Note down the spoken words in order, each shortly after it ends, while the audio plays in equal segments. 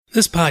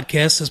This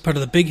podcast is part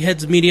of the Big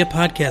Heads Media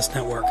Podcast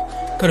Network.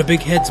 Go to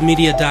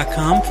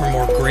bigheadsmedia.com for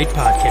more great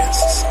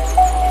podcasts.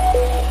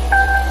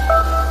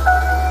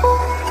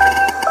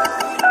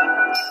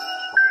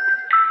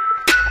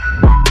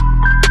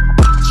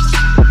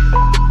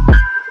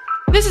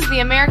 This is the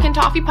American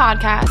Toffee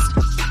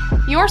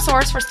Podcast, your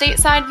source for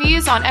stateside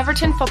views on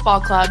Everton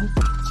Football Club.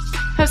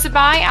 Hosted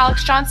by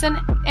Alex Johnson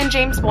and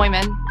James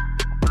Boyman.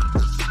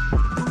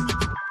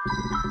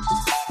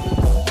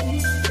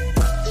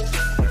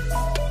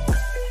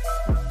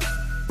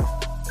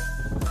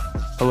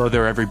 Hello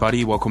there,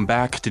 everybody. Welcome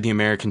back to the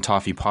American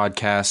Toffee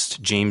Podcast.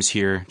 James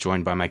here,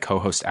 joined by my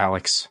co-host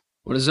Alex.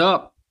 What is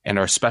up? And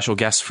our special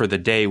guests for the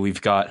day,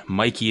 we've got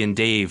Mikey and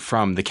Dave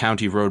from the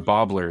County Road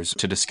Bobblers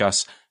to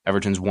discuss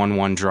Everton's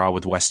 1-1 draw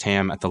with West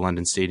Ham at the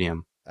London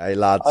Stadium. Hey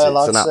lads,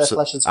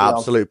 it's an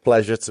absolute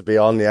pleasure to be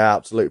on. Yeah,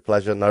 absolute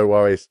pleasure. No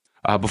worries.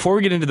 Before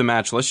we get into the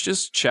match, let's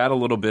just chat a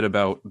little bit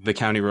about the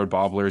County Road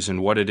Bobblers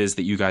and what it is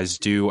that you guys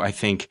do. I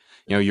think,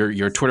 you know,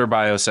 your Twitter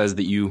bio says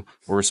that you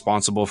were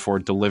responsible for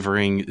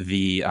delivering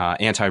the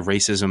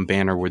anti-racism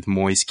banner with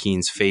Moise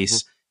Kean's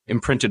face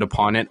imprinted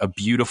upon it. A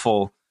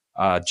beautiful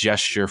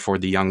gesture for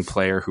the young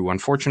player who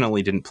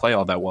unfortunately didn't play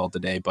all that well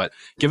today. But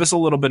give us a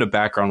little bit of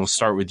background. We'll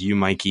start with you,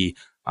 Mikey.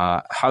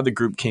 How the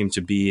group came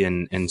to be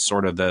and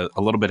sort of a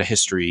little bit of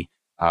history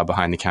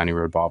behind the County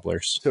Road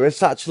Bobblers. So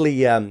it's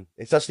actually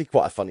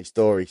quite a funny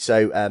story.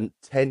 So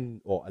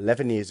 10 or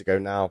 11 years ago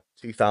now,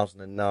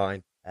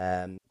 2009,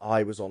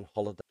 I was on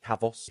holiday.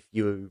 Kavos, if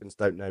you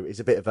don't know, is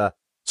a bit of a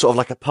sort of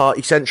like a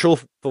party central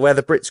for where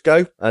the Brits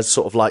go, as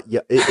sort of like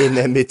in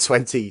their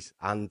mid-20s.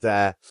 And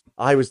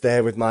I was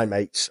there with my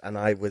mates, and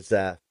I was,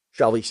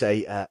 shall we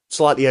say,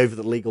 slightly over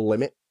the legal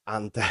limit.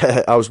 And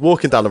I was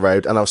walking down the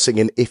road and I was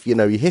singing If You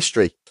Know Your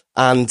History.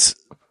 And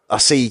I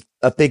see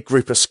a big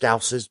group of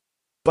Scousers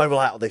bowl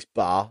out of this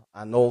bar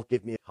and all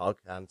give me a hug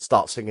and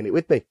start singing it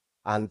with me.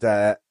 And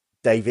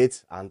David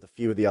and a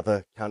few of the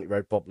other County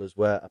Road Bobblers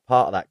were a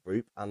part of that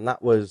group. And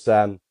that was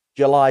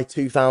July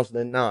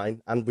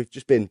 2009. And we've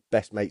just been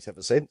best mates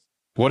ever since.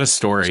 What a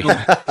story.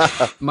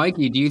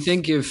 Mikey, do you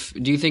think if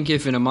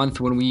in a month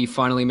when we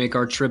finally make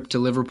our trip to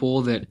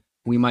Liverpool that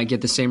we might get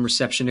the same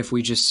reception if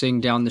we just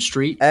sing down the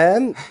street?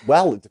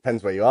 Well, it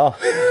depends where you are.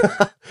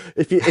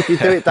 If you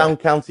do it down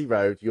County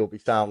Road, you'll be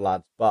sound,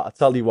 lads. But I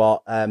tell you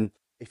what,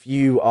 if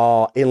you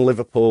are in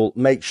Liverpool,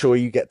 make sure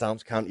you get down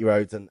to County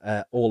Road, and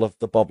all of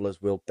the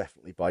Bobblers will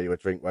definitely buy you a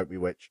drink, won't we,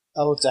 Witch?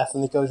 Oh,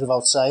 definitely, goes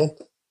without saying.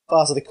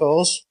 Part of the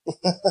cause.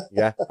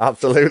 Yeah,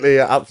 absolutely,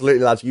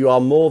 lads. You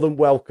are more than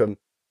welcome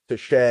to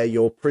share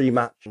your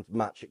pre-match and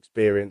match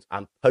experience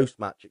and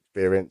post-match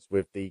experience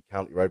with the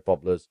County Road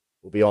Bobblers.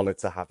 We'll be honoured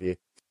to have you.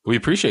 We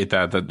appreciate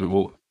that.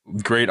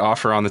 Great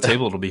offer on the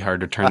table. It'll be hard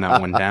to turn that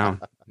one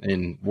down.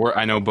 And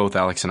I know both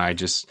Alex and I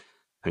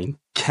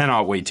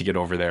cannot wait to get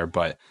over there.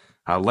 But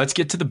let's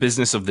get to the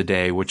business of the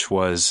day, which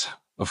was,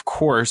 of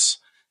course,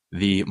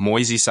 the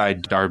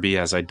Moisey-side derby,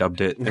 as I dubbed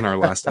it in our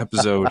last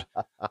episode.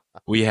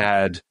 We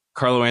had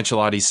Carlo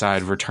Ancelotti's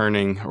side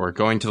returning or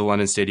going to the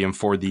London Stadium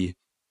for the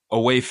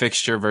away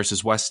fixture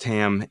versus West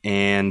Ham.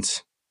 And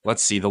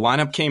let's see, the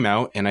lineup came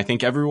out, and I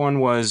think everyone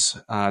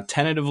was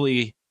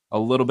tentatively a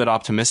little bit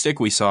optimistic.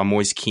 We saw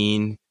Moise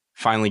Kean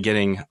finally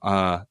getting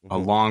a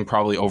long,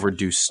 probably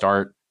overdue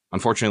start.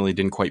 Unfortunately, it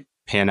didn't quite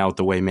pan out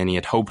the way many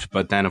had hoped.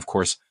 But then, of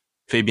course,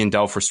 Fabian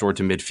Delph restored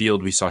to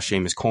midfield. We saw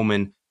Seamus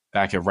Coleman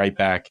back at right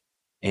back.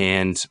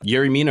 And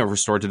Yerry Mina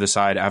restored to the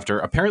side after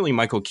apparently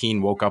Michael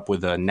Keane woke up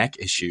with a neck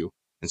issue.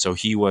 And so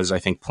he was, I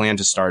think, planned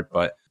to start,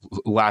 but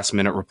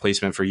last-minute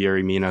replacement for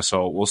Yerry Mina.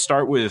 So we'll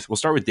start with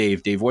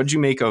Dave. Dave, what did you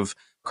make of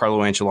Carlo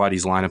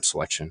Ancelotti's lineup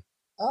selection?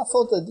 I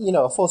thought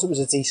it was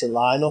a decent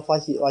lineup,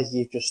 like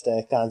you've just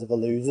kind of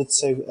alluded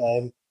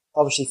to.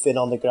 Obviously, Finn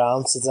on the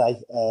ground today.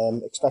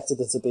 Expected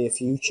there to be a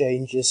few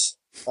changes.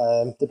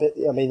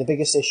 The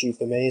biggest issue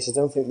for me is I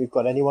don't think we've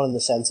got anyone in the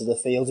centre of the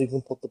field who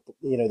can put the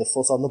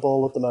foot on the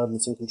ball at the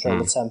moment and control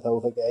the tempo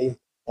of the game.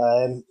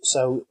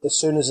 So as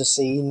soon as I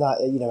seen that,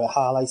 it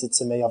highlighted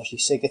to me. Obviously,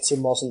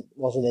 Sigurdsson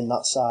wasn't in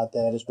that side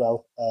there as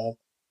well.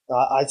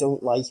 I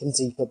don't like him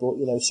deeper, but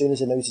as soon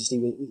as I noticed he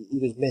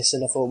was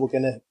missing, I thought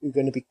we're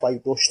gonna be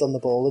quite rushed on the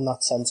ball in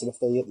that centre of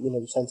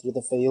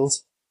the field.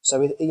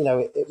 So it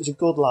was a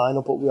good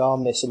lineup, but we are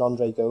missing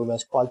Andre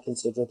Gomez quite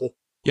considerably.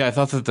 Yeah, I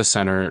thought that the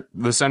center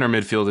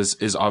midfield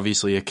is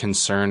obviously a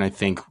concern. I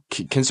think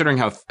considering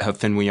how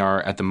thin we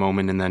are at the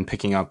moment, and then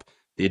picking up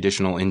the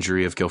additional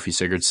injury of Gylfi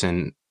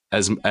Sigurdsson,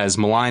 as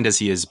maligned as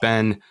he has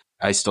been,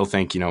 I still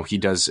think he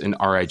does an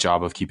all right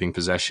job of keeping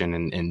possession.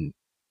 And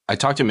I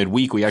talked to him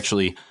midweek. We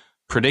actually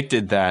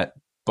predicted that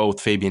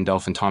both Fabian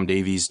Delph and Tom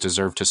Davies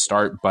deserved to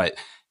start, but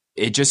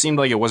it just seemed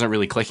like it wasn't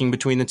really clicking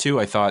between the two.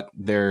 I thought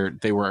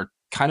they were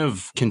kind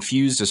of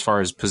confused as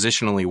far as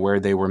positionally where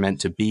they were meant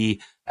to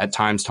be. At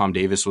times, Tom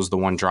Davies was the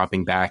one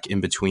dropping back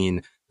in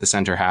between the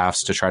center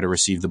halves to try to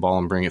receive the ball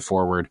and bring it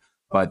forward.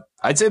 But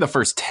I'd say the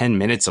first 10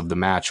 minutes of the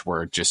match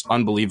were just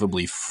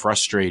unbelievably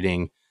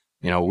frustrating.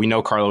 We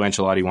know Carlo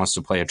Ancelotti wants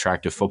to play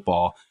attractive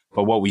football,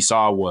 but what we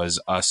saw was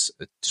us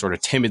sort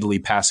of timidly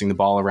passing the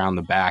ball around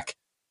the back,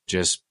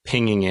 just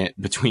pinging it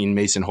between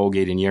Mason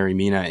Holgate and Yerry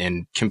Mina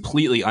and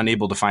completely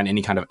unable to find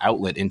any kind of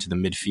outlet into the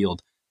midfield.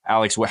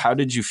 Alex, how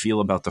did you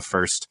feel about the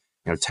first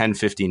 10,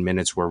 15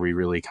 minutes where we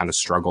really kind of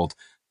struggled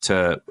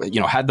to,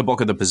 had the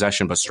bulk of the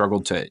possession, but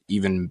struggled to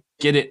even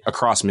get it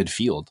across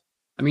midfield?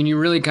 I mean, you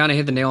really kind of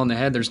hit the nail on the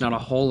head. There's not a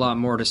whole lot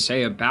more to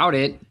say about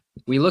it.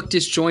 We looked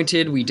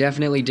disjointed. We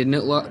definitely didn't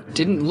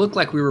look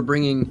like we were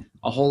bringing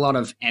a whole lot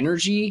of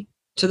energy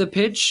to the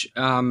pitch.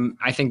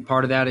 I think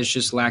part of that is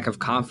just lack of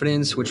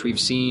confidence, which we've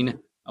seen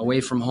away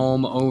from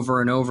home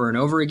over and over and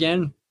over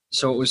again.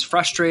 So it was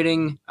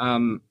frustrating.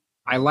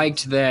 I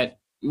liked that.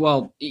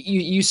 Well,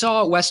 you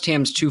saw West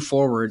Ham's two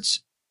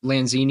forwards,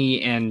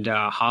 Lanzini and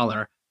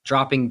Haller,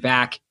 dropping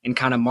back and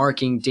kind of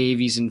marking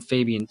Davies and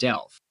Fabian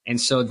Delph. And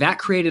so that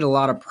created a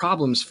lot of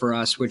problems for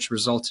us, which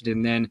resulted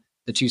in then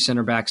the two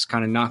center backs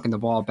kind of knocking the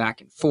ball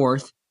back and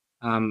forth.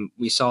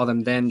 We saw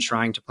them then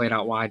trying to play it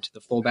out wide to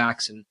the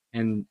fullbacks,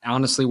 and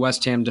honestly,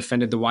 West Ham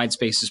defended the wide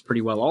spaces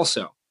pretty well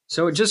also.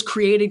 So it just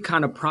created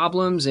kind of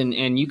problems,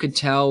 and you could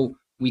tell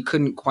we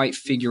couldn't quite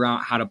figure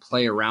out how to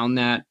play around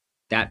that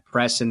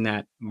press and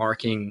that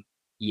marking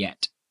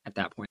yet at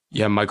that point.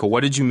 Yeah, Michael,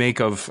 what did you make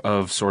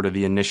of sort of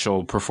the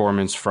initial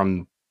performance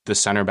from the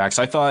center backs?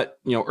 I thought,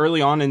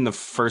 early on in the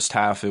first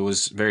half, it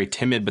was very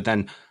timid, but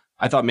then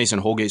I thought Mason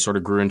Holgate sort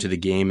of grew into the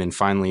game and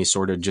finally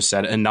sort of just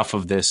said enough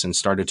of this and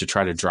started to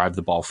try to drive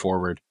the ball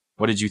forward.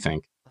 What did you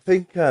think? I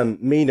think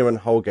Mina and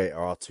Holgate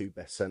are our two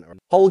best centre.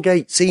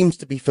 Holgate seems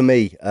to be, for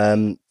me,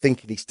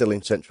 thinking he's still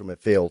in central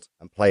midfield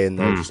and playing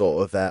those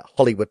sort of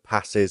Hollywood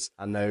passes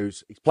and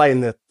those. He's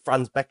playing the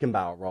Franz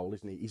Beckenbauer role,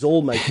 isn't he? He's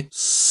almost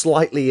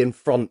slightly in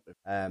front,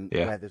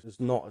 where there's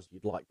not as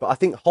you'd like. But I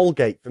think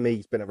Holgate, for me,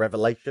 has been a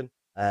revelation,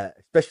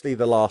 especially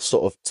the last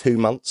sort of 2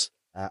 months.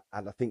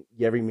 And I think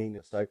Yerry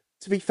Mina. So,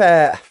 to be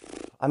fair,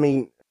 I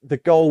mean, the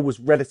goal was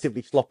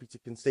relatively sloppy to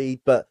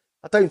concede, but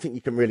I don't think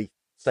you can really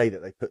say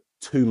that they put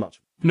too much.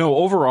 No,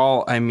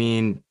 overall, I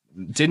mean,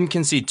 didn't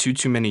concede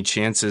too many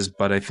chances,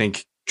 but I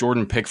think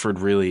Jordan Pickford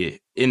really,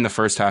 in the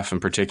first half in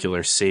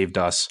particular, saved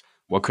us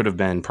what could have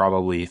been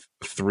probably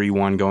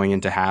 3-1 going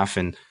into half.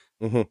 And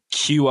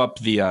cue up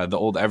the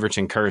old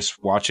Everton curse.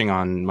 Watching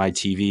on my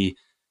TV,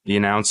 the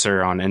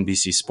announcer on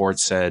NBC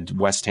Sports said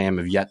West Ham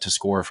have yet to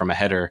score from a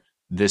header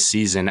this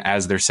season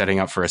as they're setting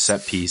up for a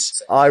set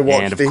piece. I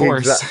watched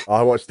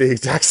the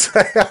exact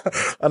same.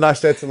 And I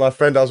said to my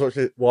friend, I was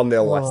watching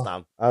 1-0 West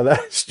Ham.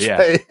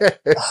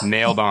 And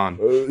nailed on.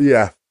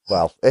 Yeah.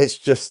 Well, it's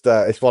just,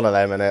 it's one of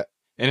them, isn't it?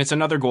 And it's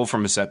another goal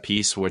from a set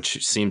piece,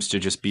 which seems to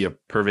just be a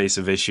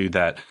pervasive issue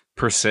that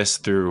persists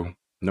through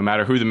no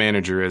matter who the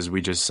manager is.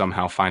 We just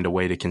somehow find a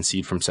way to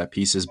concede from set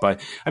pieces. But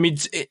I mean,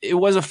 it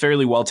was a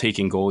fairly well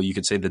taken goal. You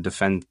could say the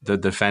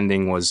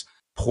defending was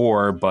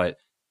poor, but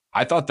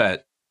I thought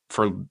that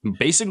for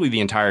basically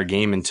the entire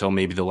game until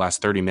maybe the last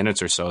 30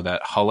 minutes or so,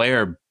 that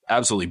Haller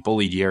absolutely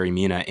bullied Yerry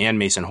Mina and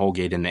Mason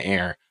Holgate in the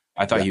air.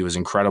 I thought he was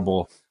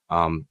incredible,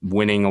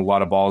 winning a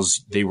lot of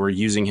balls. They were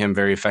using him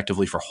very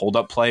effectively for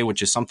hold-up play,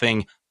 which is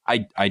something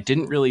I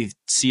didn't really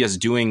see us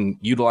doing,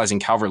 utilizing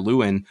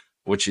Calvert-Lewin,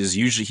 which is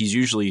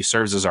usually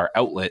serves as our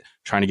outlet,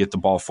 trying to get the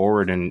ball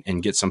forward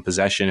and get some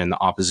possession in the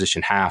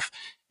opposition half.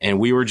 And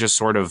we were just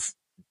sort of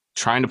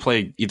trying to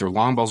play either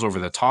long balls over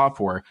the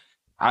top, or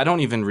I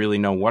don't even really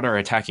know what our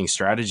attacking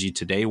strategy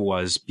today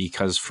was,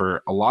 because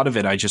for a lot of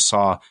it, I just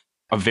saw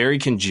a very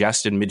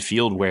congested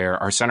midfield where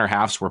our center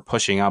halves were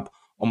pushing up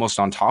almost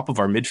on top of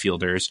our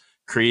midfielders,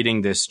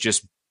 creating this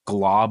just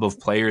glob of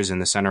players in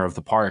the center of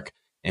the park.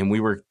 And we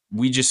were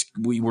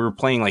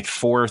playing like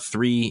 4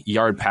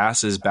 3-yard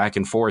passes back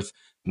and forth,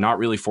 not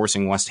really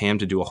forcing West Ham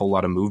to do a whole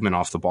lot of movement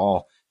off the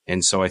ball.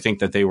 And so I think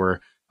that they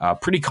were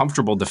pretty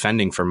comfortable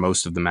defending for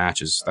most of the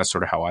matches. That's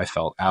sort of how I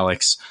felt.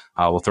 Alex,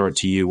 we'll throw it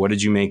to you. What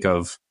did you make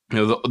of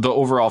the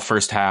overall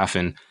first half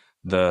and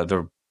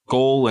the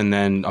goal, and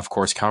then of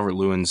course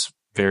Calvert-Lewin's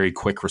very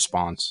quick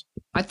response?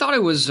 I thought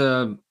it was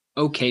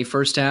okay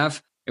first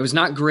half. It was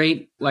not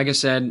great. Like I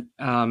said,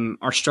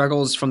 our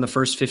struggles from the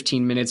first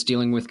 15 minutes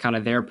dealing with kind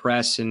of their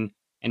press and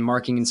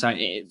marking inside,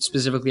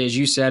 specifically, as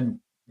you said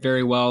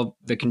very well,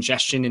 the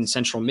congestion in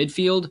central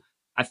midfield.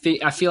 I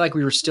feel like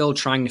we were still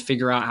trying to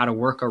figure out how to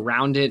work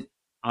around it,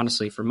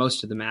 honestly, for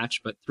most of the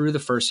match. But through the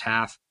first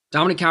half,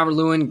 Dominic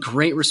Calvert-Lewin,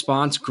 great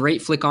response,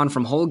 great flick on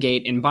from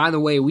Holgate. And by the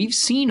way, we've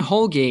seen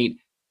Holgate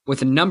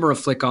with a number of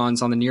flick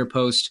ons on the near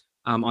post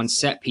on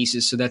set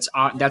pieces. So that's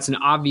an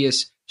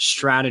obvious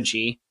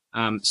strategy.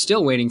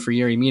 Still waiting for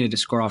Yerry Mina to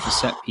score off a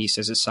set piece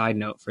as a side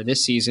note for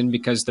this season,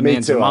 because the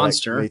man's a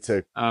monster. Alex,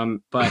 me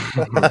too.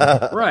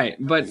 But right.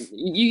 But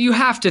you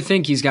have to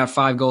think he's got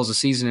 5 goals a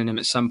season in him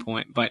at some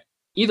point. But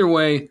either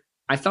way,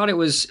 I thought it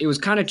was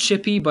kind of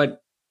chippy,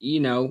 but,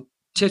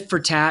 tit for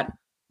tat,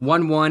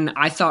 1-1.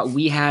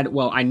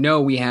 I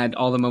know we had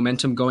all the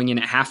momentum going in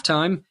at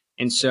halftime.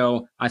 And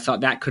so I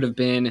thought that could have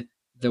been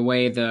the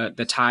way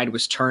the tide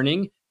was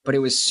turning. But it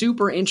was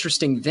super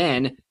interesting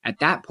then, at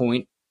that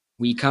point,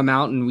 we come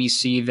out and we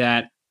see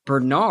that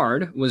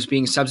Bernard was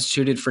being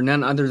substituted for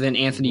none other than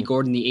Anthony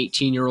Gordon, the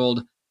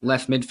 18-year-old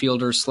left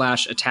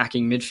midfielder /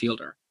 attacking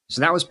midfielder. So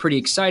that was pretty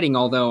exciting,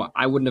 although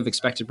I wouldn't have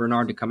expected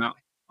Bernard to come out,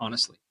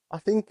 honestly. I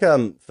think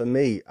for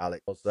me,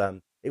 Alex,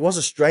 it was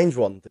a strange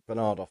one to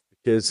Bernard off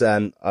because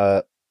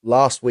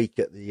last week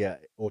at the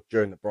or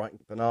during the Brighton,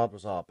 Bernard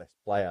was our best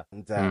player,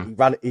 and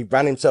he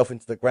ran himself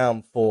into the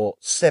ground for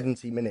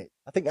 70 minutes.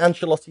 I think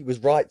Ancelotti was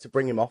right to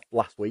bring him off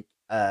last week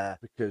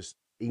because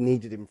he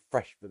needed him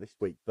fresh for this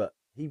week, but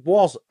he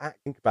was,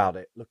 think about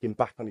it, looking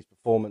back on his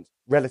performance,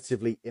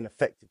 relatively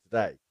ineffective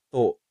today.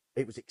 Thought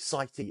it was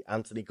exciting,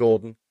 Anthony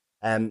Gordon.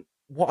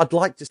 What I'd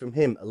like to see from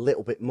him a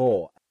little bit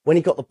more, when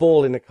he got the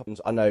ball in a couple,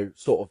 I know,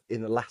 sort of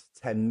in the last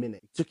 10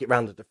 minutes, he took it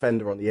round the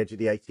defender on the edge of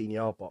the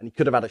 18-yard box, and he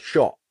could have had a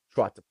shot,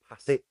 tried to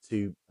pass it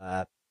to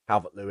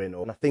Calvert-Lewin.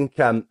 And I think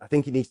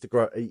he needs to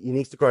grow. He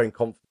needs to grow in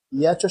confidence.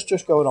 Yeah,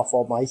 just going off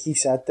what Mikey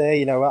said there,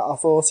 I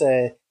thought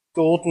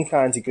Gordon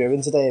kind of grew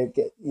into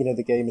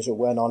the game as it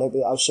went on. It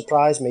was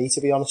surprised me, to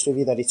be honest with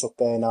you, that he took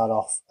Bernard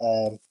off.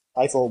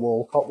 I thought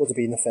Walcott would have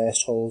been the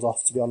first hold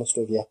off, to be honest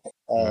with you.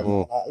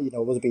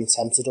 Would have been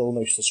tempted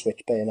almost to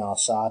switch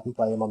Bernard's side and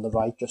play him on the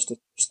right just to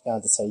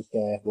kind of take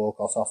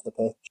Walcott off the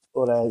pitch.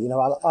 But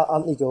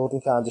Anthony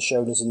Gordon kind of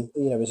showed his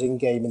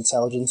in-game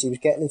intelligence. He was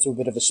getting into a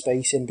bit of a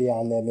space in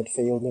behind their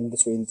midfield and in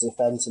between the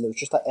defence, and it was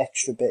just that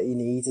extra bit he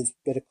needed, a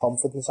bit of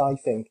confidence, I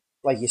think.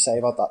 Like you say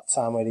about that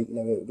time where it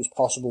was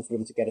possible for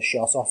him to get a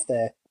shot off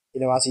there.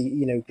 As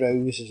he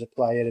grows as a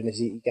player and as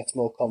he gets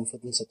more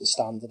confidence at the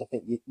standard, I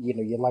think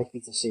you're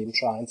likely to see him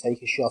try and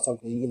take a shot on,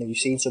 because you've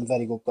seen some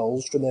very good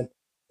goals from him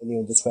in the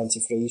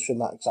under-23s from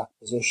that exact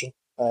position.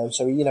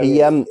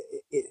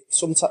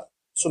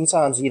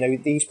 Sometimes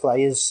these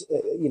players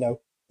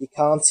you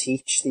can't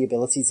teach the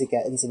ability to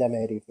get into them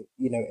areas of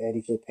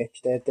the pitch.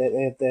 They're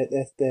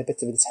a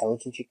bit of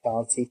intelligence you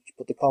can't teach,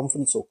 but the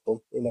confidence will come.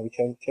 He's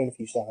shown a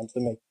few signs for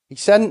me. He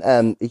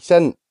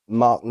sent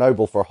Mark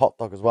Noble for a hot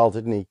dog as well,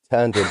 didn't he?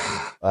 Turned him,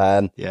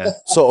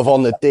 sort of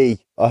on the D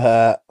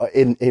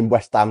in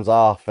West Ham's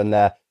half, and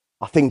I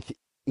think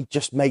he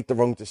just made the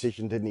wrong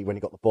decision, didn't he, when he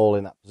got the ball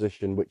in that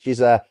position, which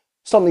is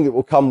something that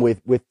will come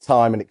with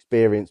time and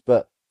experience.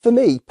 But for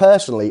me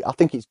personally, I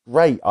think it's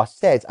great. I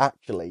said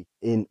actually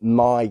in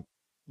my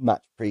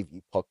match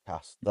preview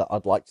podcast that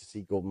I'd like to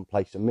see Gordon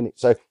play some minutes.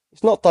 So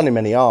it's not done him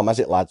any harm, has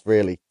it, lads?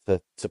 Really,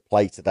 to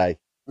play today.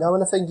 No,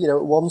 and I think,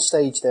 at one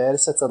stage there, I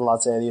said to the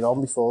lads earlier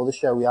on before the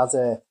show, we had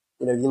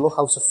you look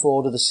out of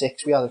 4 of the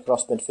 6 we had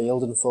across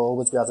midfield and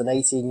forwards. We had an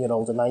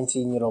 18-year-old, a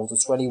 19-year-old, a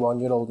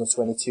 21-year-old and a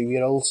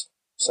 22-year-old.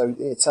 So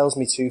it tells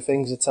me two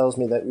things. It tells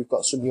me that we've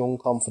got some young,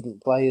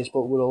 confident players,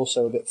 but we're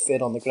also a bit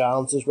fit on the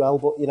ground as well.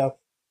 But,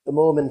 the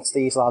moment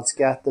these lads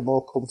get, the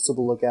more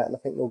comfortable they'll get, and I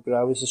think they'll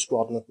grow as a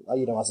squad and,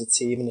 as a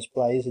team and as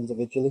players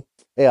individually.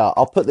 Yeah,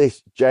 I'll put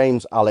this,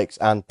 James, Alex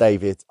and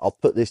David, I'll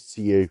put this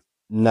to you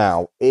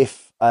now.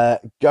 If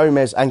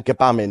Gomez and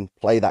Gbamin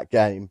play that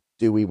game,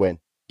 do we win?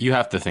 You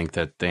have to think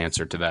that the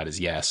answer to that is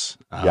yes.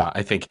 Yeah.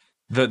 I think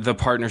the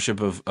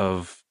partnership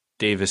of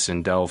Davis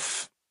and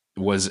Delph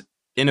was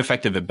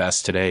ineffective at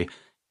best today.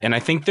 And I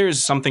think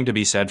there's something to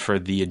be said for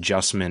the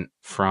adjustment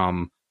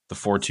from the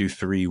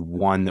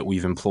 4-2-3-1 that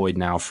we've employed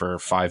now for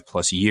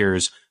 5+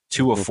 years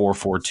to a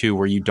 4-4-2,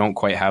 where you don't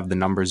quite have the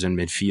numbers in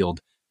midfield.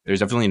 There's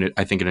definitely,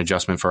 I think, an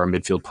adjustment for our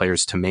midfield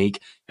players to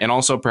make, and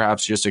also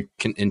perhaps just an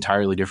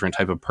entirely different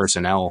type of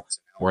personnel,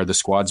 where the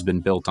squad's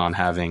been built on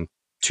having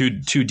two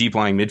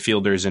deep-lying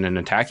midfielders and an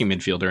attacking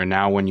midfielder. And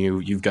now when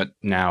you've got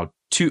now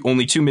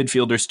only two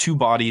midfielders, 2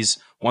 bodies,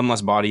 1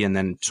 less body, and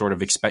then sort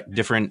of expect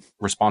different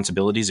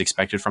responsibilities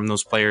expected from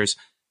those players,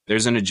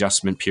 there's an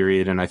adjustment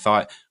period. And I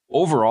thought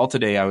overall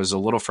today, I was a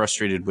little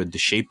frustrated with the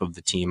shape of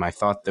the team. I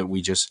thought that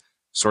we just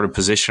sort of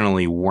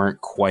positionally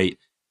weren't quite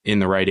in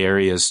the right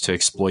areas to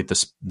exploit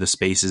the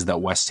spaces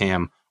that West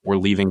Ham were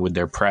leaving with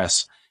their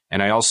press.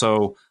 And I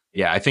also,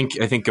 I think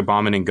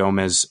Gbamin and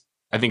Gomez,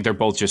 I think they're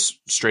both just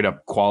straight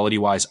up quality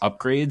wise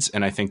upgrades.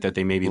 And I think that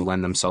they maybe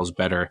lend themselves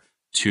better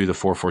to the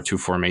 4-4-2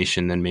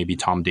 formation than maybe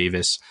Tom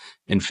Davis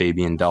and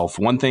Fabian Delph.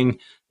 One thing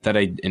that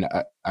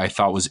I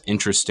thought was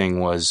interesting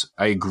was,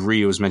 I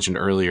agree, it was mentioned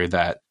earlier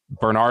that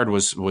Bernard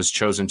was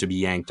chosen to be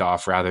yanked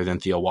off rather than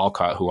Theo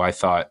Walcott, who I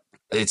thought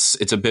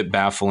it's a bit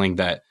baffling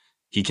that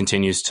he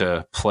continues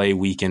to play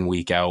week in,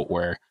 week out,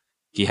 where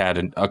he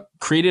had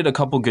created a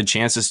couple good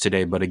chances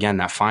today. But again,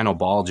 that final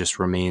ball just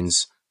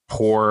remains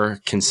poor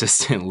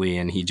consistently.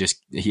 And he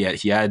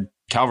had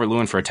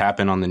Calvert-Lewin for a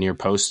tap in on the near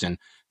post and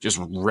just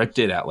ripped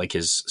it at like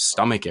his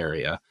stomach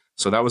area.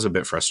 So that was a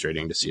bit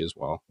frustrating to see as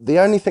well. The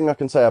only thing I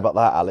can say about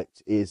that,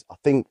 Alex, is I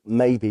think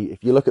maybe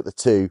if you look at the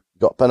two, you've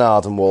got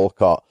Bernard and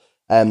Walcott.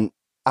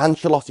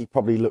 Ancelotti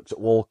probably looks at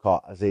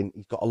Walcott as in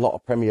he's got a lot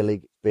of Premier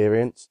League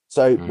experience.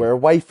 So we're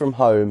away from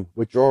home,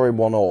 we're drawing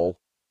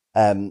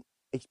 1-1.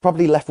 He's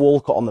probably left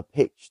Walcott on the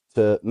pitch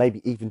to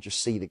maybe even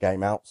just see the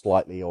game out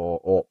slightly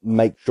or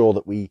make sure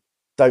that we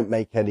don't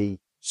make any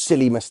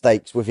silly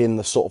mistakes within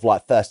the sort of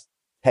like first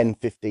 10,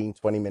 15,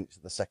 20 minutes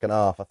of the second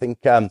half. I think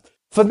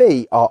for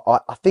me,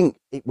 I think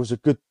it was a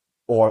good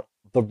or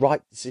the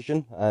right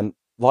decision.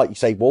 Like you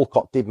say,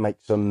 Walcott did make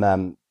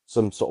some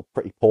sort of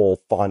pretty poor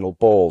final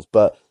balls,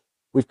 but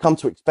we've come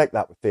to expect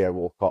that with Theo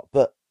Walcott.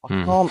 But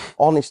I can't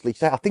honestly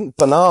say. I think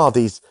Bernard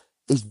is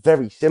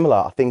very similar.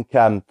 I think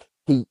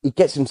he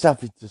gets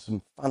himself into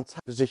some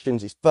fantastic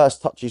positions. His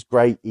first touch is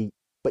great,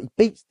 but he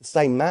beats the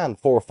same man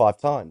 4 or 5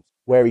 times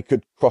where he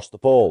could cross the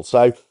ball.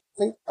 So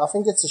I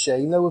think it's a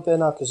shame though with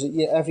Bernard, because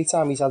every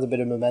time he's had a bit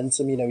of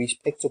momentum, he's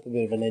picked up a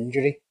bit of an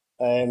injury.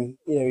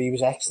 He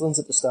was excellent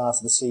at the start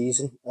of the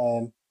season.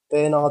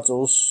 Bernard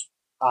does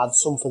add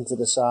something to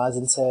the side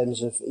in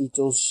terms of he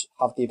does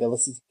have the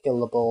ability to kill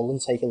the ball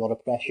and take a lot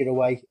of pressure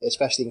away,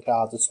 especially in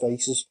crowded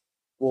spaces.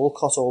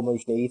 Walcott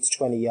almost needs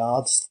 20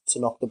 yards to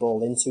knock the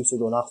ball into to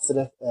run after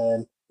it.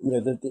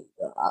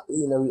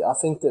 I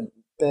think that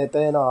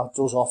Bernard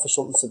does offer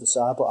something to the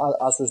side, but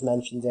as was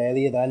mentioned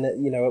earlier, then at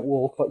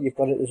Walcott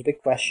there's a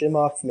big question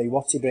mark for me.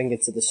 What's he bringing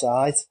to the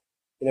side?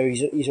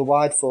 He's a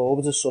wide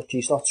forward as such.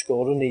 He's not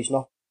scoring. He's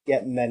not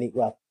getting many.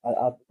 Well,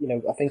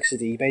 I think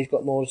Sidibe's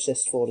got more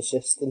assists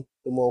than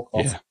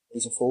Walcott. Yeah.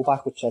 He's a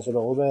fullback, which says it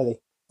all, really.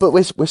 But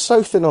we're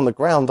so thin on the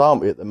ground,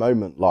 aren't we, at the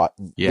moment? Like,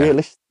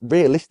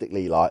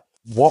 realistically, like,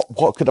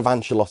 what could have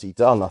Ancelotti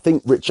done? I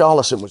think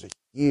Richarlison was a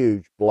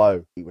huge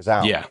blow. He was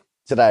out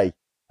today.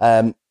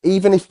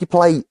 Even if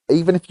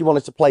you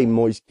wanted to play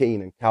Moise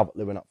Kean and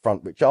Calvert-Lewin up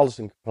front,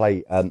 Richarlison could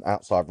play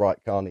outside right,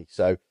 can't he?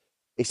 So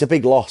it's a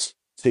big loss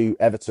to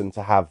Everton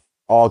to have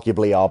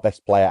arguably our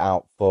best player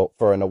out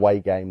for an away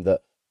game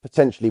that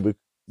potentially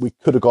we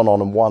could have gone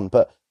on and won.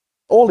 But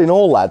all in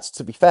all, lads,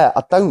 to be fair,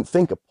 I don't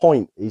think a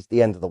point is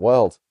the end of the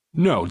world.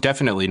 No,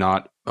 definitely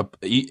not.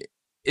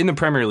 In the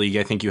Premier League,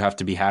 I think you have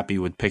to be happy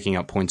with picking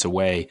up points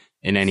away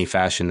in any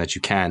fashion that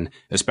you can,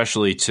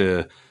 especially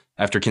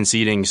after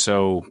conceding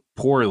so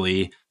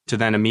poorly, to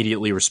then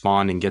immediately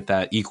respond and get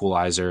that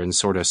equalizer and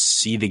sort of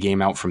see the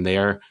game out from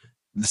there.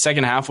 The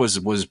second half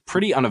was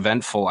pretty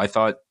uneventful. I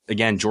thought,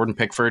 again, Jordan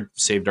Pickford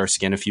saved our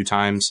skin a few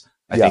times.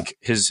 I think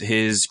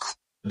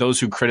those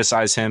who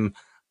criticize him,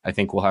 I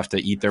think will have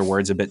to eat their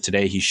words a bit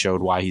today. He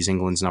showed why he's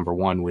England's number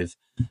one with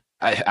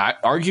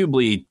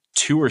arguably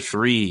 2 or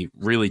 3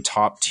 really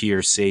top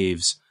tier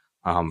saves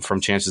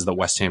from chances that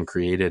West Ham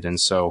created. And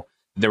so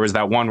there was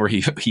that one where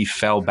he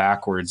fell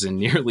backwards and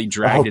nearly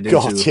dragged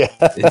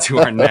into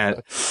our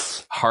net.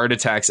 Heart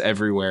attacks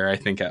everywhere, I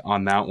think,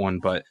 on that one.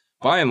 But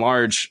by and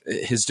large,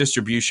 his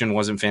distribution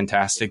wasn't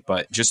fantastic,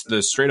 but just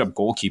the straight up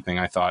goalkeeping,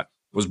 I thought,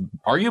 was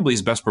arguably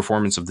his best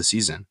performance of the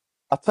season.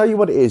 I'll tell you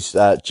what it is,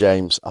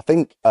 James. I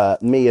think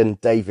me and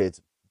David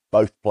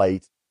both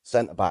played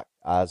centre back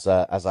as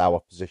our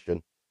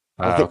position.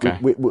 I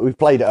think we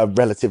played at a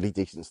relatively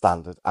decent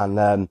standard, and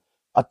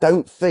I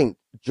don't think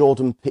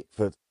Jordan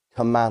Pickford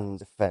commands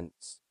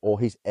defence or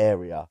his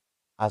area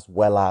as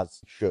well as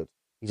he should.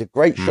 He's a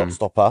great shot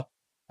stopper,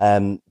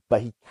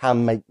 but he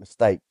can make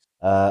mistakes.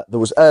 There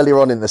was earlier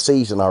on in the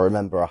season, I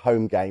remember a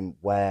home game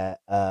where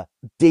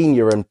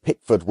Digne and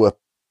Pickford were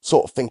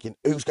sort of thinking,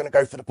 who's going to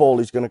go for the ball?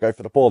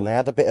 And they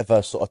had a bit of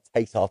a sort of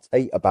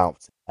tete-a-tete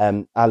about.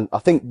 And I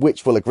think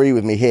Witch will agree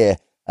with me here.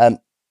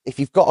 If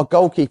you've got a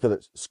goalkeeper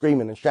that's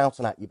screaming and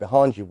shouting at you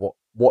behind you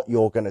what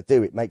you're going to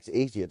do, it makes it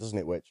easier, doesn't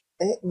it, Witch?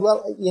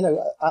 Well,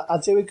 I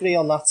do agree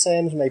on that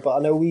terms, mate, but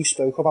I know we've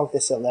spoke about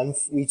this at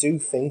length. We do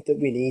think that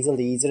we need a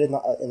leader in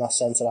that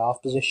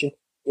centre-half position.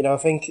 I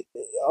think,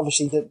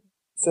 obviously, that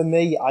for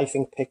me, I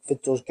think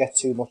Pickford does get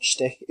too much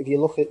stick. If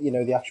you look at,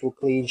 the actual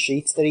clean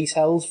sheets that he's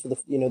held for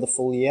the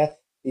full year,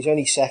 he's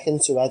only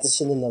second to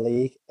Ederson in the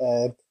league,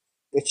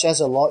 which says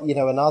a lot,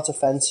 and our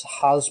defence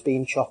has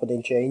been chopping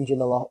and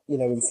changing a lot,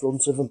 in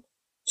front of him.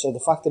 So the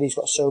fact that he's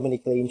got so many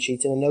clean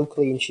sheets, and I know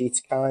clean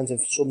sheets kind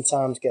of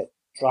sometimes get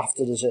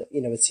drafted as a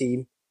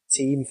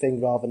team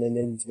thing rather than an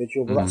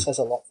individual, but that says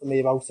a lot for me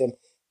about him.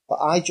 But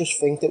I just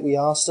think that we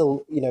are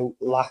still,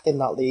 lacking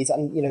that lead.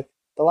 And,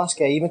 the last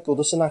game at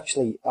Goodison,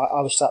 actually,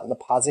 I was sat in the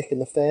paddock in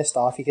the first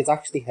half. You could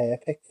actually hear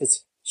Pickford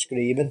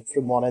screaming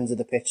from one end of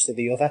the pitch to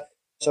the other.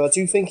 So I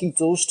do think he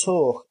does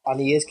talk, and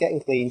he is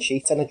getting clean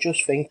sheets. And I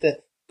just think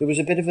that there was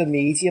a bit of a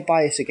media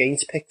bias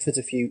against Pickford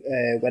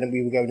when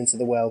we were going into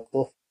the World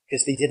Cup,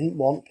 because they didn't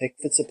want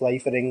Pickford to play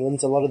for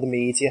England. A lot of the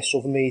media,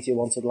 Southern media,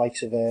 wanted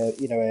likes of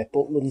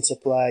Butland to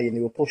play, and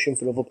they were pushing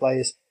for other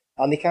players.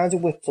 And they kind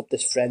of whipped up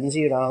this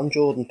frenzy around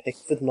Jordan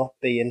Pickford not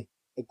being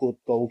a good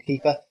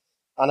goalkeeper.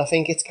 And I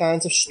think it's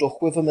kind of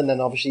stuck with him. And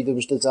then obviously there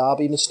was the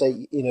Derby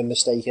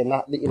mistake in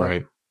that,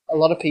 right. A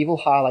lot of people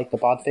highlight the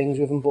bad things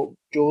with him, but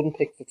Jordan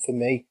Pickford, for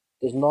me,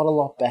 there's not a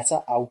lot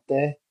better out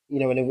there.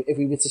 And if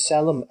we were to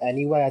sell him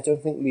anyway, I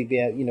don't think we'd be,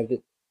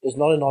 there's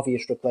not an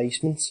obvious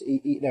replacement.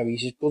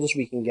 He's as good as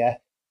we can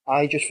get.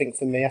 I just think,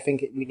 for me, I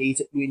think we need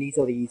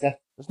a leader.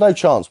 There's no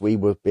chance we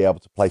would be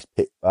able to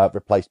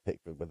replace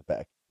Pickford with a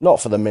better,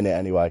 not for the minute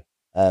anyway.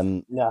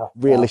 No,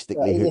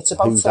 realistically, it's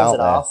about who's out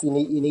half. there?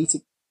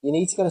 You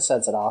need to get a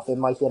centre half in,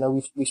 Mike.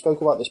 We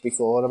spoke about this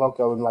before about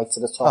going right to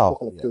the top,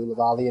 looking at Koulibaly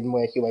Valley and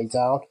work your way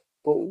down.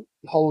 But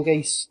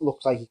Holgate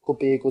looks like he could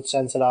be a good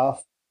centre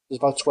half. There's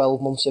about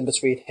 12 months in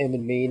between him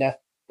and Mina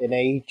in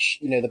age.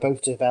 They're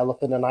both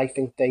developing, and I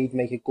think they'd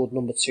make a good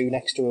number 2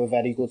 next to a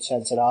very good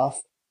centre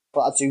half.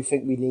 But I do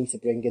think we need to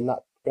bring in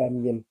that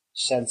premium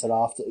centre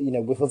half,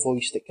 with a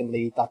voice that can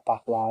lead that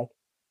back line.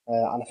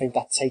 and I think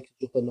that takes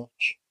it up a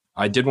notch.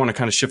 I did want to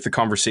kind of shift the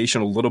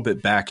conversation a little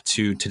bit back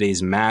to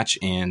today's match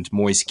and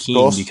Moise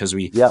Kean, because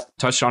we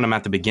touched on him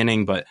at the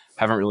beginning, but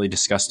haven't really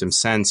discussed him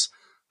since.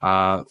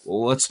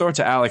 Let's throw it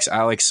to Alex.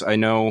 Alex, I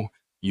know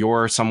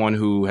you're someone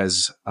who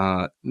has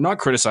not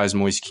criticized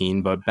Moise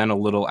Kean, but been a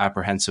little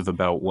apprehensive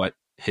about what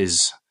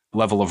his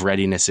level of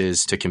readiness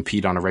is to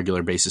compete on a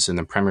regular basis in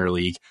the Premier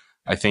League.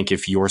 I think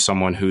if you're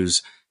someone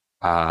who's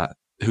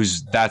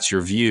that's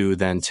your view,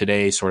 then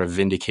today sort of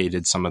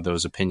vindicated some of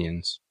those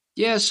opinions.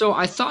 Yeah, so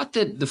I thought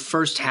that the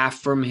first half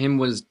from him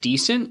was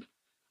decent.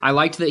 I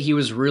liked that he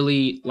was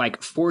really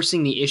like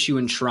forcing the issue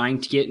and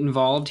trying to get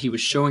involved. He was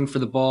showing for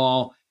the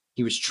ball.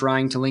 He was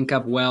trying to link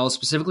up well,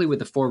 specifically with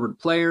the forward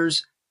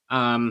players.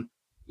 You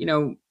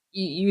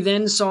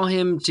then saw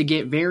him to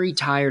get very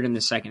tired in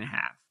the second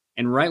half.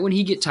 And right when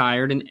he get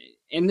tired,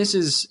 and this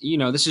is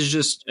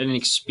just an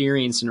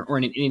experience or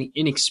an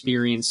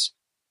inexperience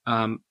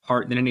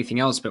part than anything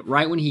else. But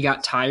right when he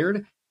got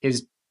tired,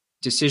 his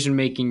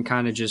decision-making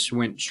kind of just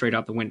went straight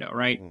out the window,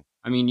 right?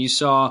 I mean, you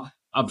saw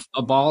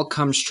a ball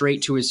come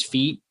straight to his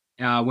feet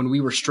when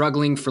we were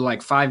struggling for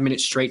like 5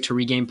 minutes straight to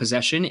regain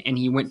possession, and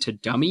he went to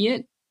dummy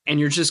it. And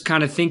you're just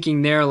kind of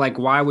thinking there, like,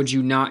 why would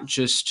you not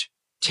just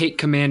take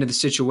command of the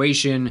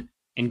situation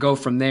and go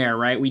from there,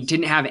 right? We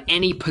didn't have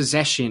any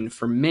possession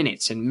for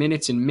minutes and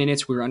minutes and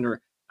minutes. We were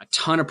under a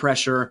ton of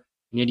pressure,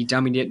 and yet he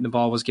dummied it, and the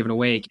ball was given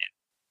away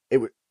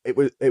again.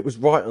 It was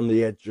right on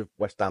the edge of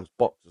West Ham's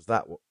box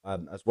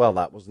as well,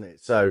 that wasn't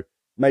it? So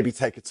maybe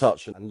take a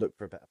touch and look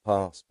for a better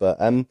pass.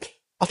 But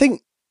I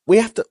think we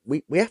have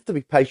to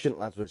be patient,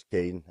 lads, with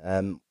Kean.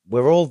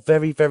 We're all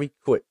very, very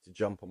quick to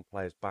jump on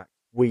players' back.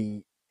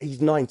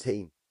 He's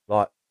 19.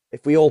 Like,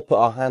 if we all put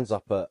our hands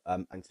up at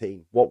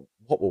 19, what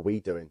were we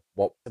doing?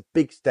 What a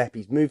big step.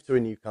 He's moved to a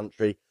new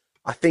country.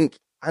 I think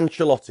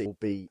Ancelotti will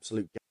be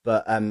absolute,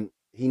 but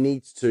he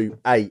needs to,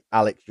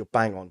 Alex, you're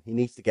bang on. He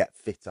needs to get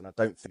fit, and I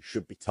don't think he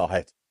should be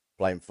tired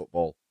playing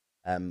football.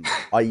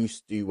 I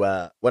used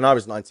to, when I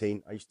was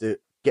 19, I used to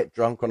get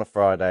drunk on a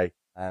Friday,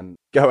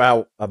 go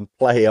out and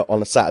play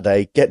on a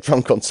Saturday, get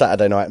drunk on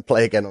Saturday night and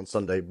play again on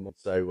Sunday.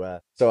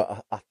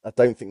 So I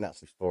don't think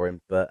that's for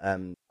him, but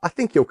I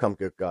think he'll come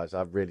good, guys.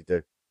 I really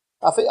do.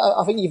 I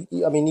think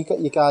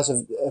you guys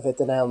have hit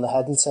the nail on the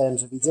head in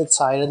terms of he did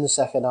tire in the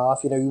second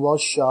half. He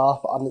was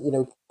sharp,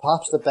 and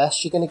perhaps the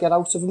best you're going to get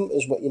out of him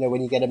is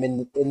when you get him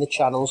in the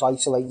channels,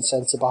 isolating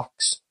centre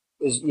backs.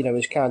 His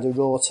kind of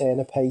raw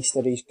turn of pace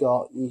that he's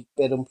got. He's a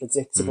bit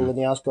unpredictable, and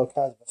he has got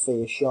kind of a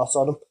fierce shot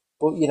on him.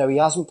 But he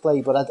hasn't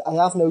played. But I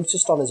have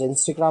noticed on his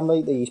Instagram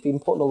lately, he's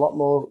been putting a lot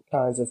more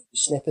kinds of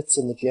snippets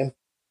in the gym.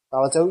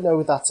 Now, I don't know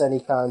if that's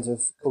any kind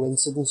of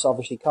coincidence.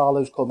 Obviously,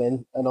 Carlo's come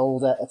in, an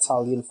older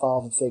Italian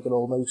father figure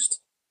almost.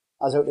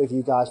 I don't know if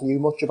you guys knew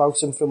much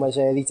about him from his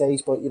early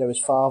days, but, his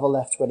father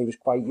left when he was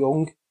quite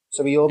young.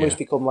 So he almost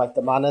become like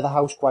the man of the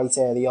house quite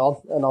early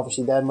on. And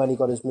obviously then when he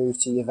got his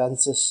move to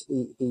Juventus,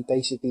 he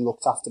basically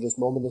looked after his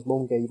mum, and his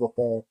mum gave up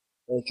her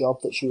job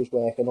that she was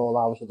working all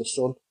hours of the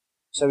sun.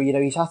 So,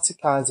 he's had to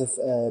kind of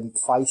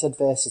fight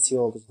adversity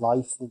all his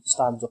life and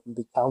stand up and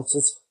be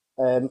counted.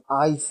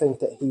 I think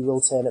that he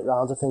will turn it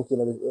round. I think,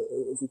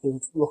 if you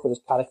can look at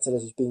his character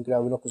as he's been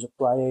growing up as a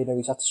player,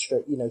 he's had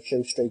to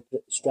show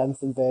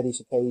strength on various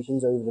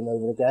occasions over and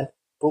over again.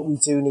 But we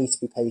do need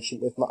to be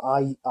patient with him.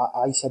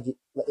 I said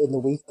in the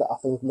week that I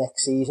think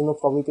next season will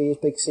probably be his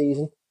big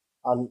season.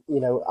 And,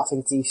 I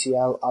think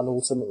DCL and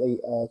ultimately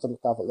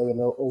Dominic Calvert-Lewin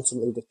and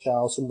ultimately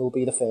Richarlison will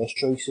be the first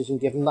choices and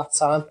given that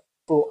time.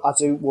 But I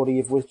do worry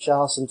if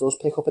Richarlison does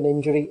pick up an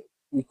injury,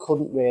 we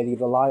couldn't really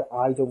rely,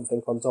 I don't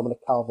think, on Dominic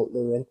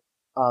Calvert-Lewin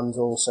and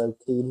also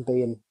Kean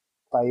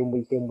playing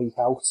week in, week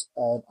out,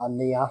 and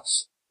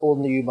Niasse, or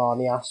Neymar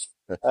Niasse.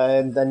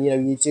 Then,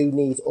 you do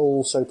need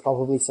also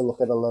probably to look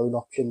at a loan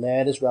option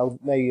there as well.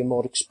 Maybe a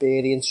more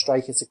experienced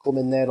striker to come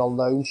in there on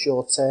loan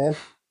short term,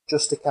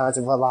 just to kind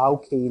of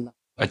allow Kean.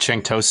 A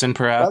Cenk Tosun,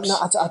 perhaps?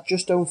 Well, no, I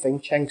just don't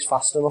think Cenk's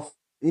fast enough.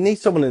 You need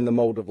someone in the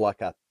mould of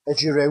like a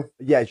Giroud.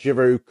 Yeah,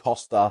 Giroud,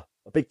 Costa,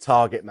 a big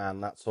target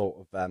man, that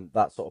sort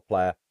of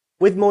player.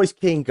 With Moise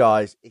Kean,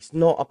 guys, it's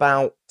not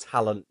about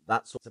talent.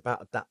 It's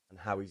about adapt and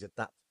how he's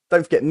adapted.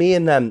 Don't forget, me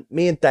and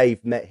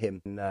Dave met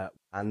him,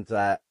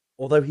 and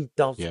although he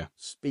does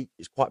speak,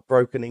 it's quite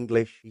broken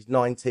English. He's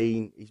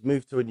 19. He's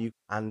moved to a new,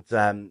 and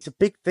it's a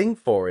big thing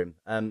for him.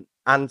 And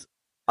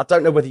I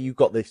don't know whether you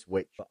got this,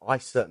 Witch, but I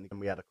certainly, when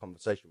we had a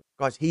conversation with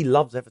him. Guys, he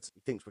loves Everton.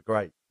 He thinks we're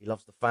great. He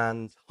loves the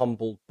fans,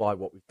 humbled by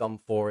what we've done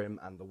for him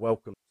and the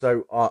welcome.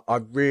 So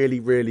I really,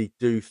 really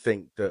do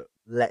think that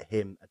let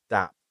him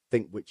adapt.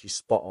 Think which is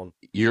spot on.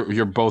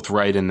 You're both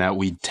right in that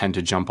we tend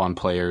to jump on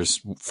players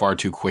far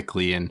too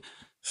quickly, and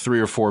 3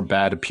 or 4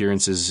 bad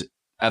appearances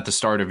at the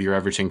start of your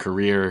Everton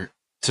career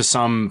to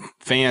some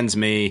fans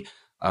may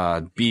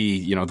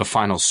be the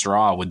final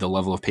straw with the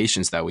level of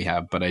patience that we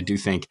have. But I do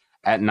think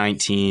at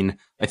 19,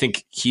 I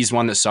think he's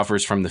one that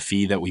suffers from the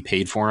fee that we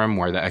paid for him,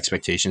 where the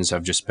expectations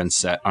have just been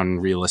set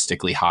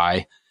unrealistically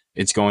high.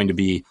 It's going to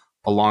be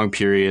a long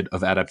period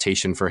of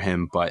adaptation for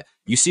him, but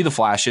you see the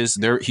flashes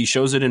there. He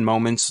shows it in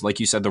moments, like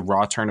you said, the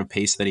raw turn of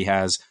pace that he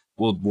has,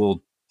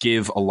 will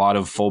give a lot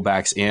of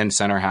fullbacks and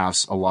center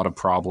halves a lot of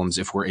problems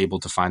if we're able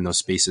to find those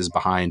spaces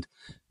behind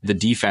the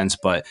defense.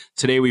 But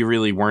today we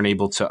really weren't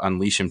able to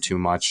unleash him too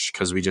much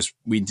because we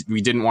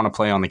didn't want to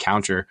play on the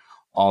counter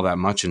all that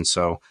much. And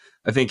so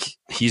I think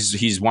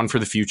he's one for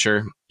the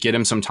future. Get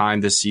him some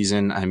time this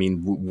season. I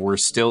mean, we're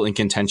still in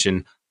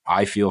contention,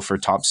 I feel, for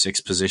top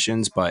 6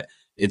 positions, but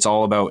it's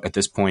all about, at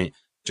this point,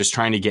 just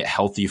trying to get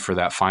healthy for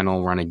that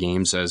final run of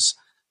games, as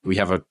we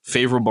have a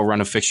favorable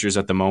run of fixtures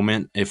at the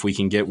moment. If we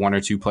can get 1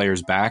 or 2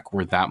 players back,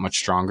 we're that much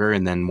stronger.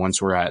 And then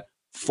once we're at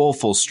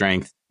full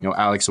strength,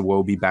 Alex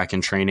Iwobi back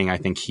in training, I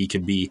think he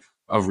could be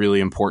a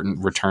really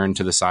important return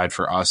to the side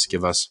for us,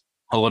 give us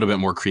a little bit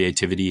more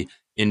creativity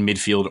in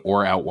midfield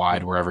or out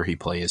wide, wherever he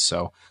plays.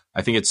 So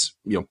I think it's,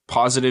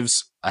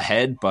 positives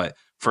ahead, but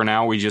for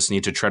now we just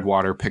need to tread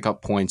water, pick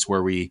up points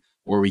where we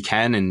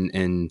can.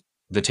 And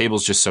the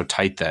table's just so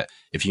tight that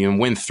if you can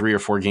win 3 or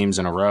 4 games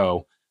in a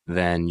row,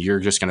 then you're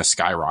just going to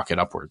skyrocket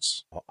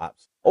upwards.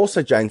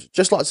 Also, James,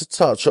 just like to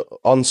touch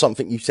on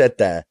something you said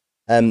there.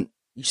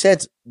 You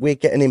said we're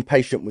getting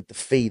impatient with the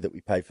fee that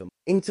we pay for them.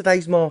 In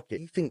today's market,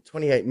 do you think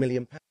 £28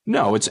 million?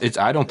 No, it's.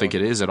 I don't think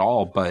it is at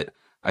all. But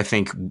I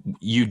think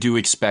you do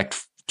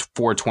expect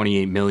for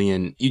 $28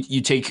 million.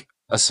 You take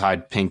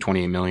aside paying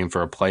 $28 million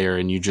for a player,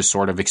 and you just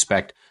sort of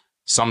expect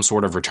some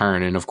sort of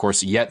return. And of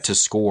course, yet to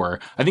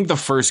score. I think the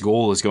first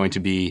goal is going to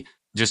be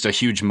just a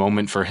huge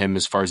moment for him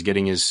as far as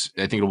getting his.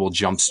 I think it will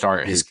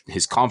jumpstart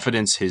his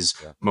confidence, his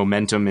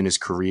momentum in his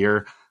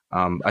career.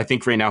 I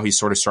think right now he's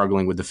sort of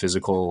struggling with the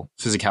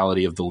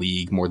physicality of the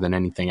league more than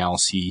anything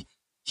else. He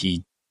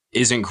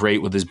isn't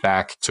great with his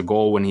back to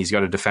goal when he's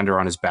got a defender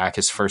on his back.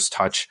 His first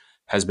touch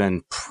has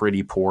been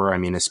pretty poor. I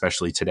mean,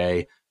 especially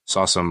today,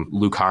 saw some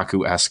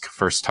Lukaku-esque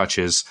first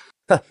touches.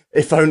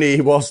 If only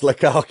he was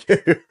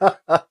Lukaku.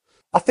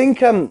 I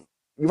think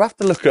you have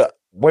to look at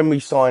when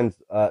we signed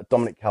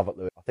Dominic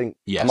Calvert-Lewin. I think,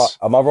 yes.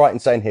 Am I right in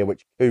saying here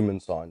which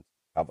Koeman signed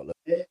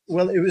Calvert-Lewin?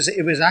 Well, it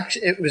was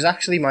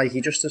actually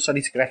Mikey. Just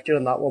sorry to correct you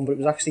on that one, but it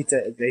was actually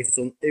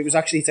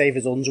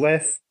David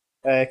Unsworth.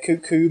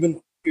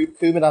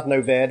 Koeman had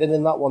no bearing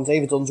in that one.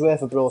 David Unsworth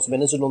had brought him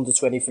in as an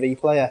under-23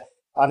 player,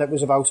 and it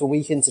was about a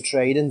week into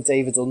training.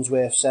 David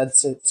Unsworth said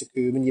to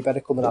Koeman, "You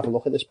better come and have a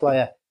look at this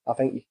player. I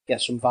think you can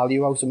get some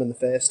value out of him in the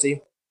first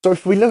team." So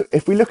if we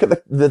look at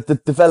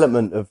the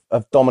development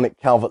of Dominic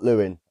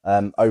Calvert-Lewin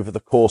over the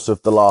course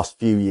of the last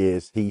few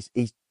years,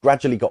 he's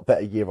gradually got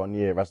better year on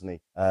year, hasn't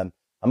he?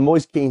 And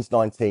Moise Keane's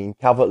 19,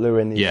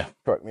 Calvert-Lewin is,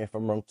 correct me if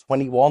I'm wrong,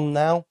 21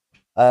 now.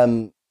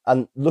 And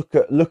look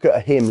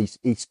at him.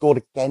 He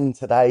scored again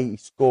today.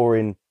 He's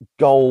scoring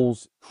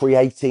goals,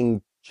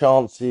 creating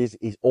chances.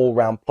 His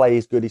all-round play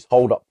is good. His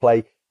hold-up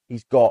play.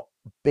 He's got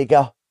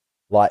bigger,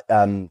 he's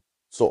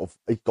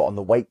got on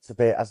the weights a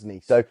bit, hasn't he?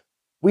 So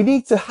we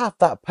need to have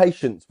that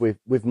patience with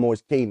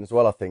Moise Keane as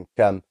well, I think.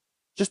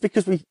 Just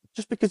because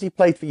he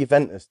played for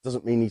Juventus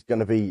doesn't mean he's going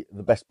to be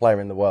the best player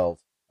in the world.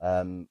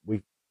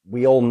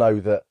 We all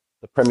know that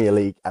the Premier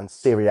League and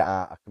Serie A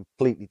are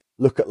completely...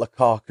 Look at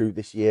Lukaku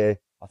this year.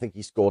 I think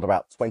he scored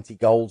about 20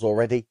 goals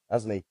already,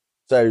 hasn't he?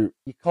 So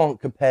you can't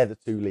compare the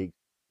two leagues.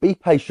 Be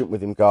patient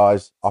with him,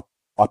 guys.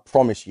 I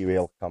promise you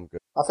he'll come good.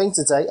 I think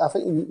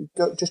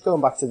just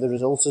going back to the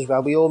results as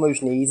well, we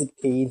almost needed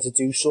Keane to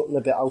do something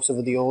a bit out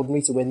of the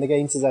ordinary to win the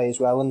game today as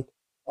well. And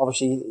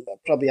obviously that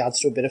probably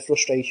adds to a bit of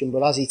frustration.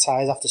 But as he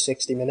ties after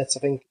 60 minutes, I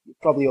think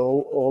probably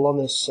all on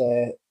this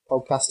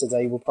podcast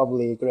today will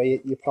probably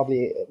agree. You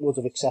probably would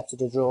have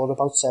accepted a draw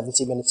about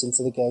 70 minutes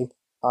into the game.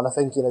 And I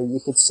think, you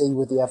could see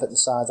with the Everton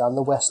side and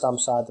the West Ham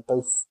side that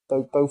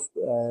both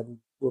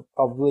were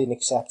probably in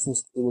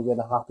acceptance that they were going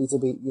to happy to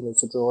be,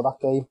 to draw that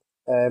game.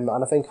 And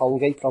I think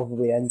Holgate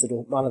probably ended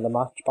up man of the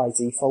match by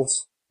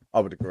default. I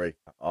would agree.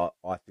 I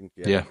think,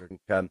 yeah. I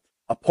think,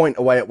 a point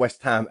away at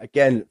West Ham.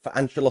 Again, for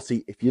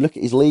Ancelotti, if you look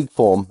at his league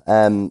form,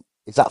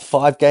 is that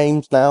 5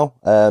 games now?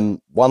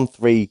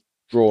 1-3,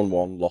 drawn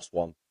 1, lost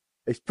 1.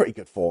 It's pretty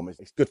good form.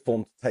 It's good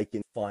form to take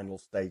in final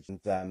stage.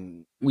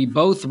 And we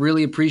both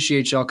really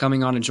appreciate y'all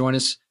coming on and join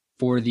us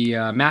for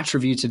the match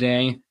review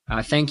today.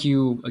 Thank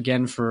you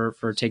again for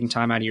taking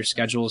time out of your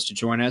schedules to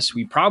join us.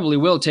 We probably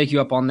will take you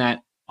up on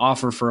that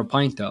offer for a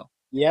pint, though.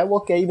 Yeah,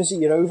 what game is it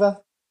you're over?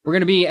 We're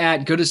going to be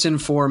at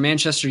Goodison for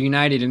Manchester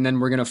United, and then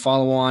we're going to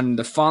follow on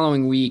the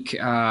following week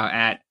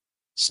at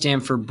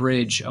Stamford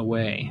Bridge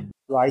away.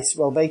 Right.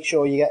 Well, make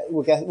sure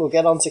we'll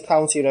get onto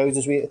County Road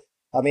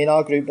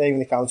our group name,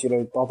 the County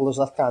Road Bobblers.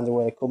 That's kind of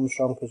where it comes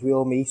from because we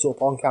all meet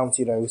up on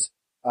County Road,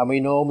 and we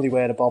normally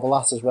wear a bobble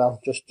hat as well,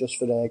 just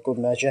for the good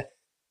measure.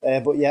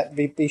 But yeah,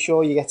 be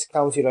sure you get to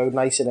County Road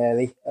nice and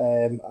early,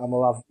 and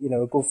we'll have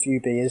a good few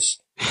beers.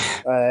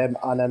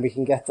 And then we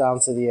can get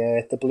down to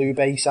the Blue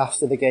Base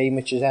after the game,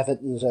 which is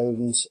Everton's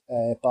own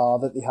bar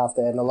that they have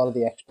there, and a lot of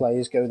the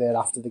ex-players go there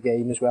after the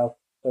game as well.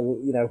 So,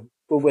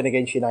 we'll win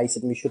against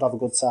United and we should have a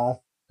good time.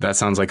 That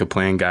sounds like a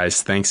plan,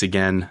 guys. Thanks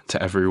again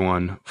to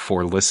everyone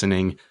for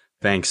listening.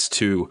 Thanks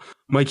to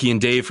Mikey and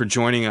Dave for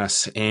joining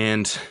us,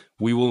 and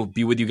we will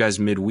be with you guys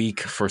midweek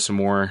for some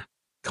more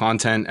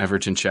content,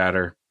 Everton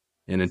chatter,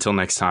 and until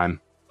next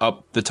time,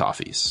 up the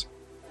Toffees.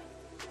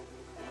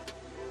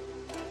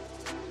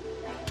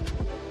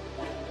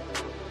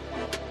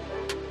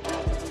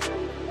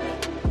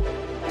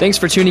 Thanks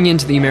for tuning in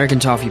to the American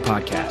Toffee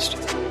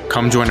Podcast.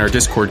 Come join our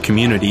Discord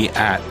community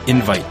at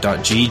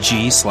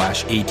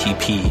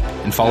invite.gg/ATP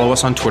and follow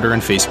us on Twitter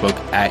and Facebook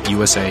at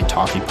USA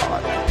Toffee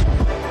Pod.